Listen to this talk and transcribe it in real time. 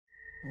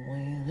Action!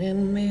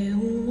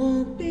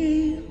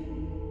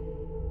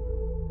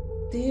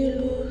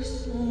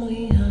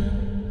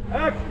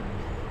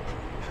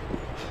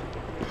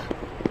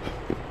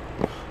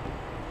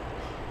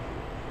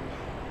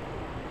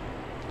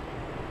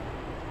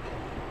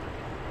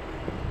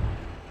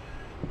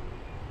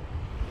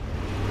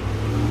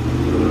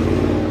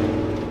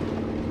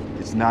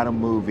 It's not a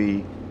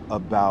movie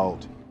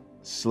about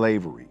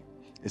slavery.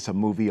 It's a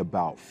movie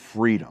about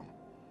freedom.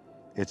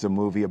 It's a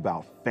movie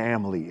about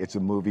family. It's a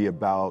movie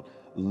about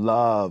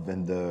love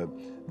and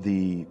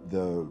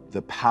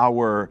the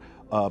power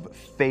of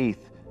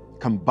faith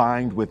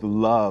combined with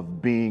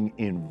love being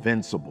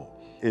invincible.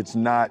 It's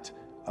not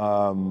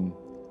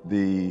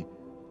the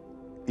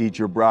eat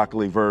your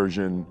broccoli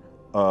version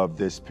of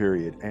this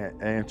period.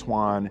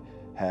 Antoine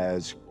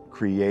has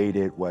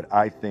created what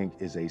I think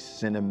is a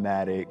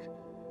cinematic,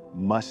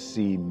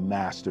 must-see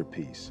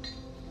masterpiece.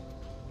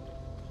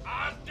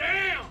 Ah,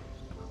 damn!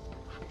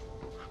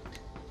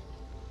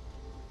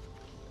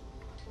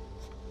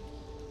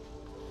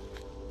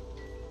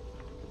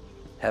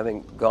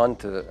 Having gone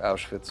to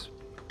Auschwitz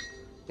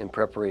in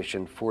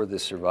preparation for the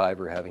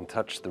survivor, having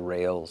touched the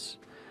rails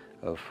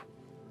of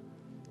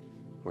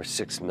where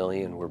 6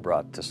 million were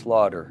brought to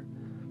slaughter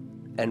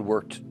and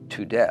worked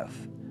to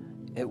death,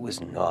 it was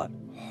not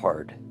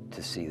hard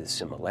to see the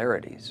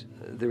similarities.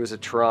 There was a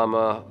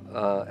trauma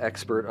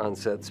expert on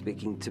set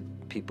speaking to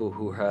people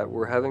who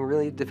were having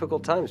really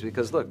difficult times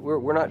because, look,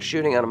 we're not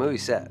shooting on a movie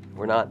set.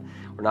 We're not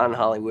in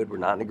Hollywood. We're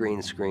not in a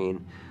green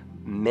screen.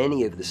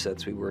 Many of the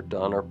sets we worked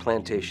on are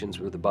plantations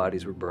where the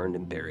bodies were burned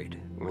and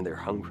buried, when they're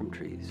hung from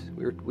trees.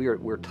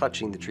 We're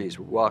touching the trees.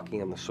 We're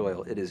walking on the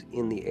soil. It is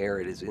in the air.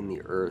 It is in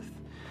the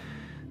earth.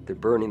 They're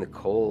burning the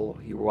coal.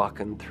 You're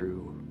walking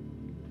through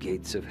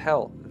gates of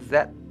hell.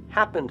 That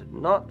happened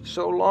not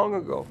so long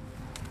ago.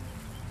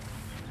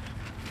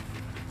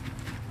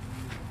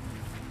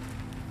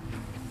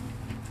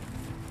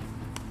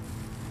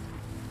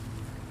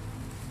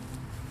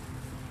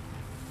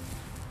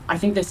 I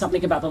think there's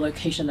something about the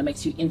location that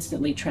makes you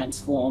instantly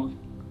transform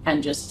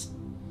and just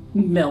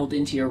meld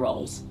into your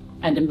roles.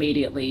 And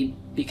immediately,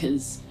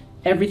 because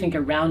everything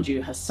around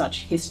you has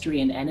such history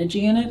and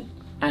energy in it,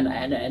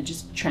 and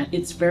just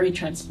it's very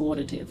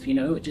transportative, you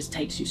know, it just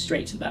takes you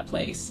straight to that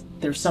place.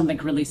 There's something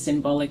really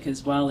symbolic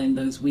as well in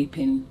those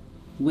weeping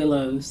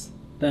willows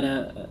that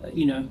are,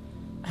 you know,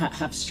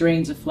 have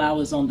strains of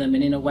flowers on them,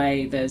 and in a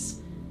way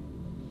there's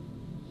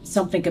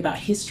something about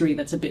history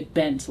that's a bit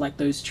bent like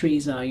those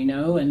trees are, you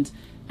know, and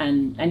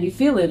you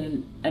feel it.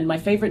 And my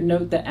favorite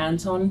note that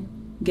Anton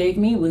gave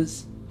me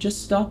was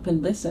just stop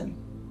and listen,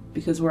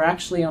 because we're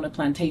actually on a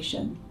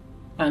plantation,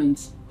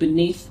 and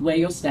beneath where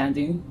you're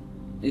standing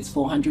is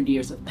 400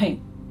 years of pain.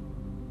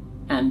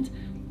 And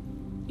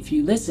if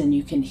you listen,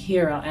 you can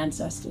hear our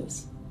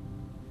ancestors,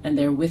 and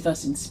they're with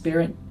us in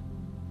spirit.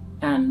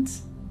 And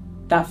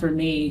that for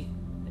me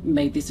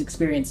made this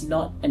experience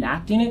not an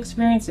acting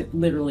experience, it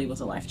literally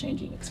was a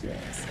life-changing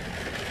experience.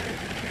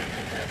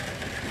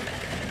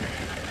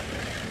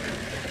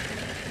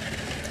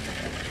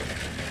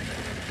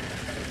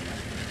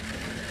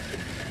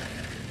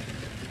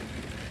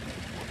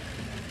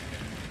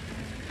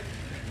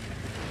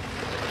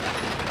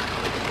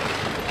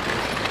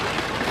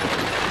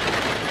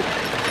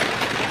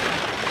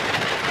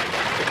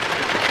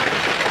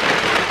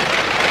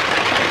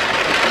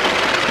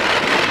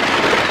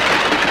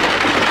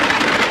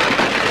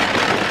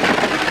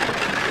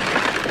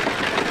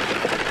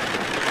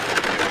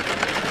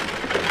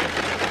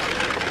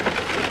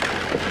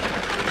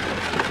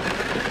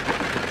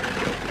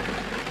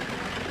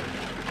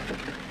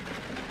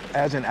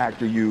 As an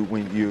actor,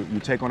 when you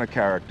take on a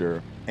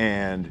character,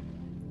 and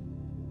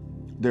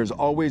there's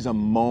always a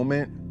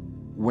moment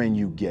when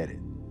you get it,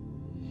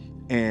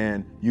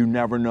 and you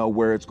never know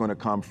where it's going to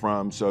come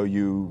from. So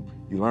you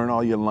learn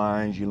all your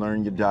lines, you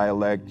learn your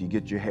dialect, you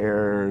get your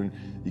hair,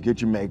 you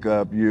get your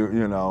makeup,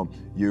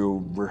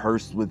 you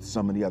rehearse with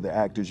some of the other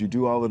actors, you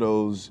do all of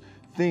those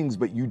things,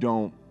 but you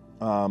don't.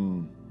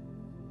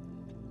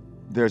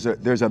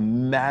 There's a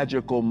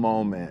magical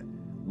moment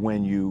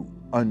when you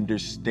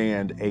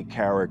understand a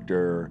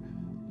character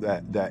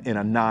that in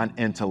a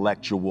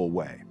non-intellectual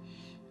way.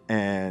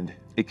 And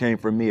it came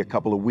for me a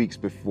couple of weeks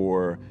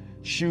before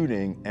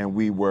shooting, and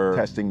we were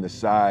testing the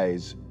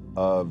size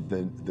of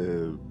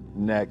the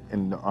neck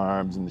and the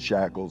arms and the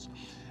shackles.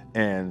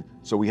 And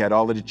so we had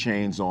all of the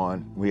chains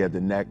on, we had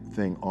the neck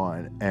thing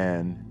on,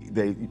 and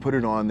they put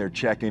it on, they're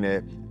checking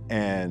it,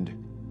 and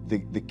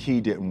the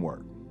key didn't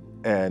work.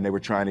 And they were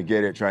trying to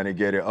get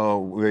it, oh,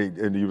 wait,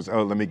 and he was,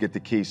 oh, let me get the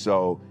key.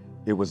 So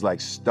it was like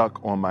stuck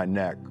on my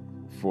neck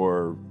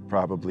for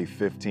probably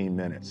 15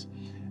 minutes.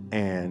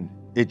 And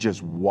it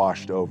just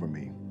washed over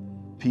me.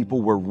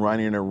 People were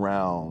running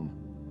around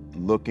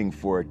looking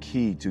for a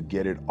key to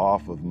get it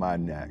off of my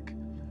neck.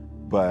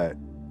 But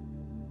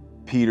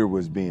Peter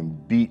was being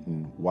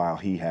beaten while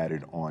he had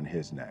it on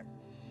his neck.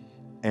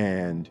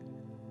 And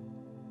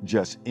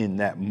just in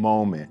that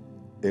moment,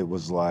 it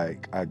was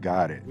like, I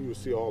got it. We would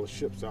see all the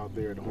ships out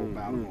there, the whole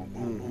battle, boom,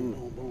 boom, boom,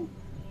 boom, boom.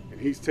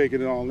 And he's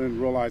taking it all in,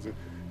 realizing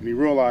And he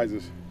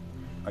realizes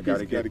I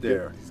gotta get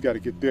there. He's got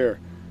to get there,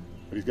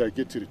 but he's got to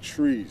get to the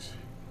trees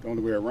the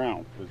only way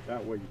around, because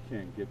that way you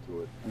can't get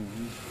to it.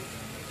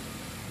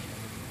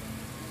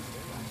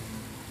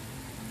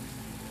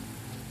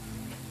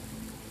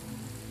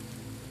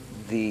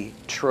 The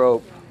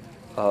trope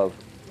of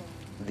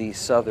the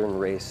Southern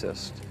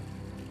racist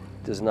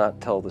does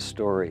not tell the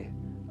story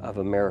of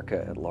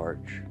America at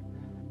large.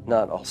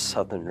 Not all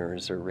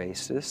Southerners are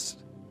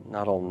racist.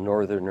 Not all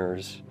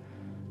Northerners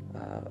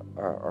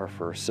are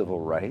for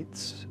civil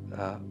rights.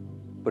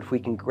 But if we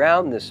can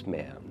ground this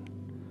man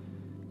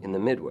in the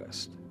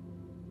Midwest,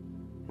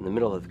 in the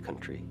middle of the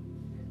country,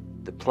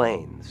 the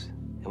plains,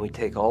 and we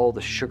take all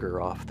the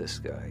sugar off this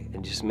guy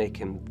and just make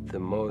him the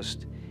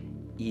most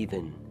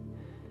even.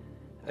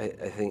 I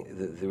think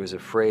there was a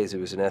phrase, it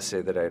was an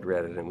essay that I had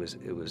read, and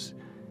it was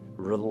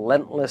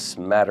relentless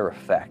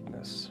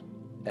matter-of-factness.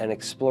 And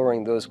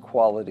exploring those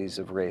qualities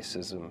of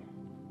racism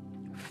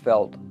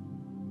felt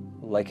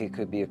like it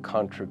could be a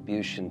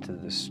contribution to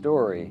the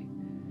story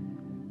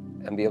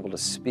and be able to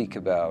speak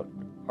about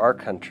our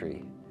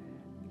country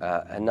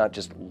and not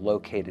just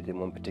located in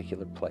one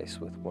particular place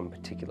with one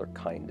particular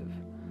kind of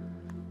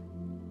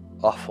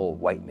awful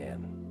white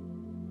man.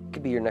 It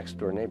could be your next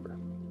door neighbor.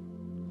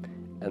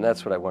 And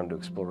that's what I wanted to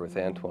explore with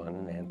Antoine,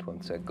 and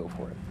Antoine said, go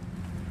for it.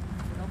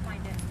 Go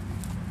find it.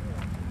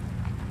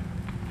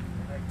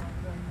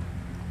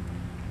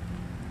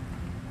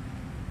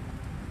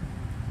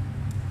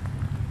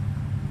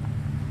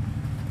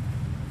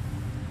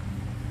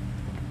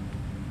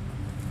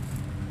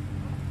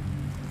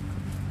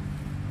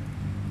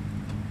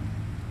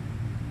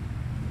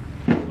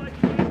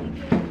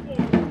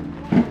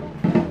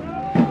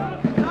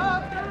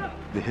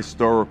 The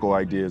historical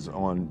ideas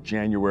on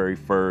January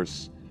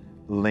 1st,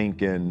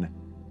 Lincoln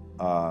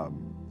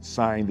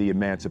signed the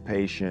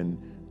Emancipation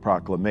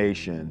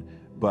Proclamation,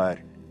 but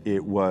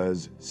it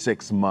was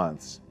 6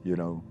 months,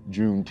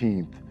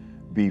 Juneteenth,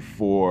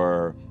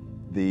 before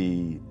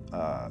the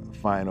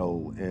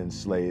final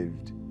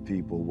enslaved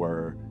people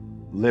were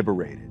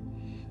liberated.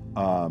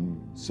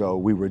 So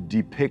we were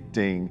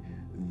depicting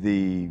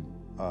the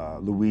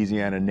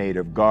Louisiana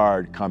Native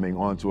Guard coming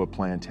onto a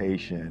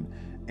plantation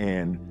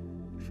and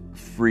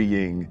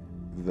freeing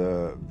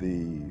the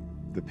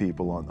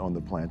people on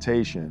the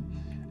plantation.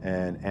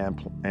 And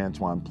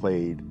Antoine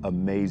played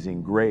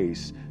Amazing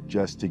Grace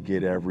just to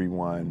get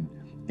everyone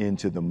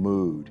into the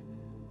mood.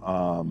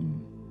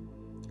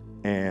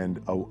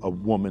 And a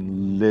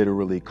woman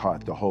literally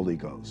caught the Holy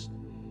Ghost.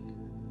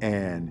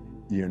 And,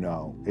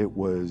 it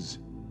was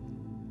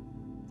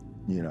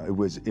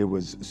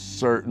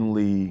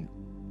certainly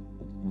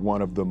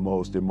one of the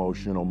most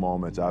emotional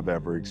moments I've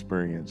ever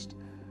experienced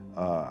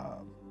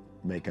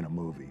making a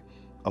movie.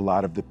 A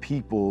lot of the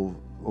people,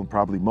 or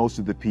probably most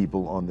of the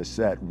people on the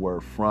set, were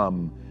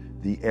from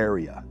the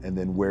area, and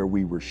then where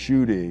we were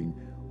shooting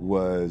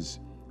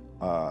was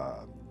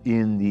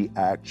in the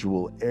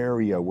actual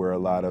area where a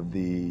lot of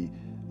the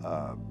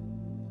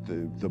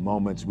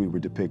moments we were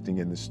depicting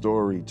in the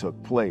story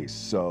took place.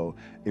 So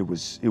it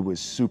was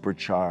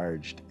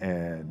supercharged,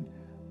 and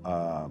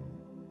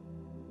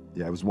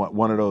yeah, it was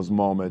one of those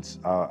moments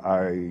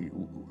I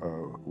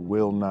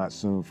will not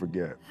soon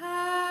forget.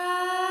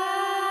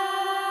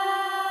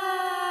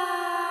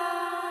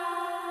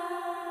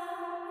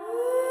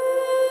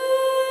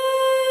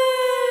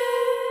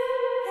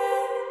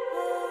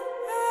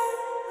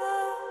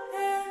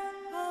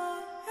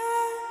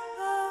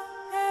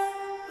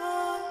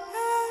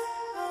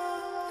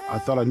 I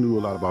thought I knew a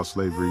lot about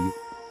slavery,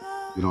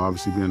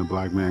 obviously being a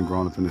black man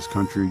growing up in this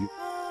country.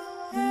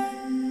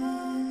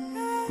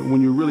 But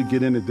when you really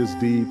get in it this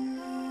deep,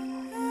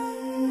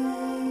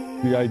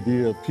 the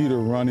idea of Peter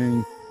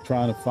running,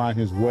 trying to find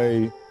his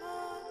way,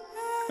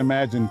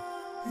 imagine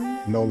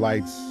no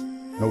lights,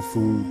 no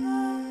food,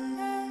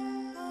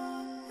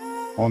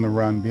 on the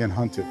run, being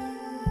hunted.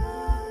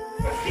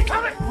 He's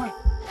coming!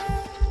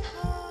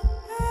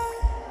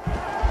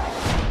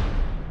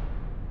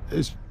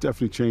 It's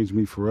definitely changed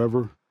me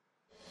forever.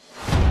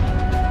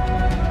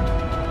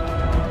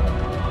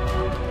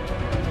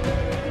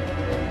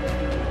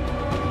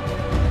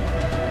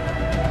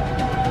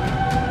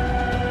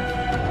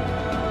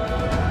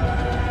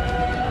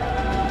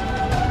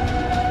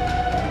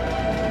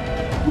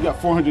 We got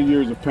 400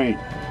 years of pain,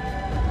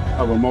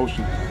 of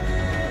emotion.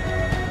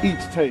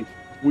 Each take,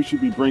 we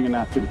should be bringing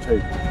that to the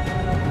table.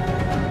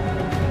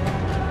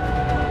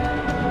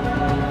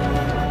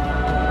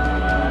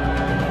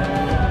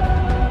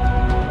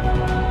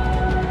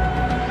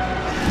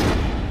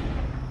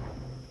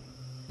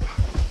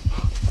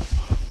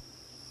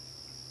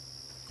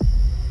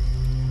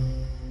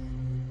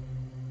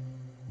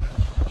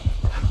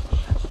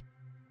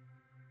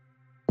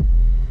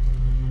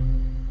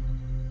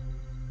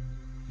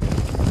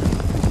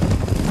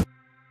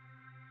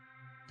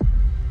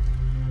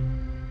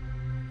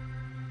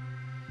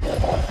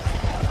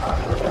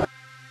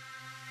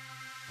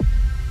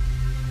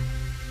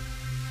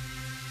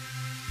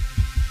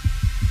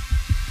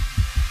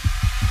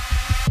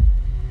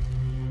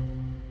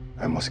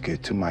 I must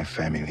get to my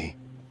family.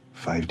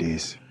 5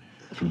 days.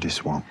 through this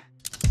swamp.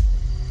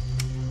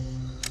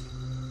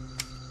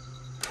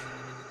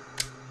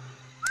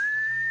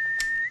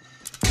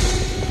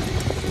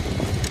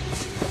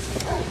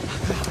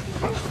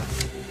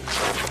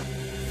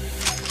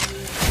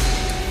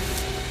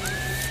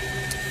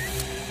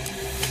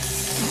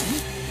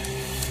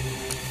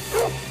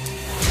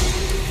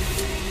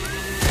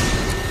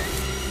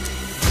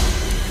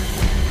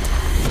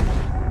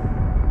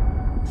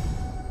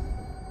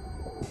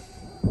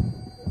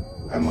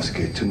 I must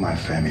get to my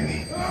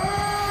family.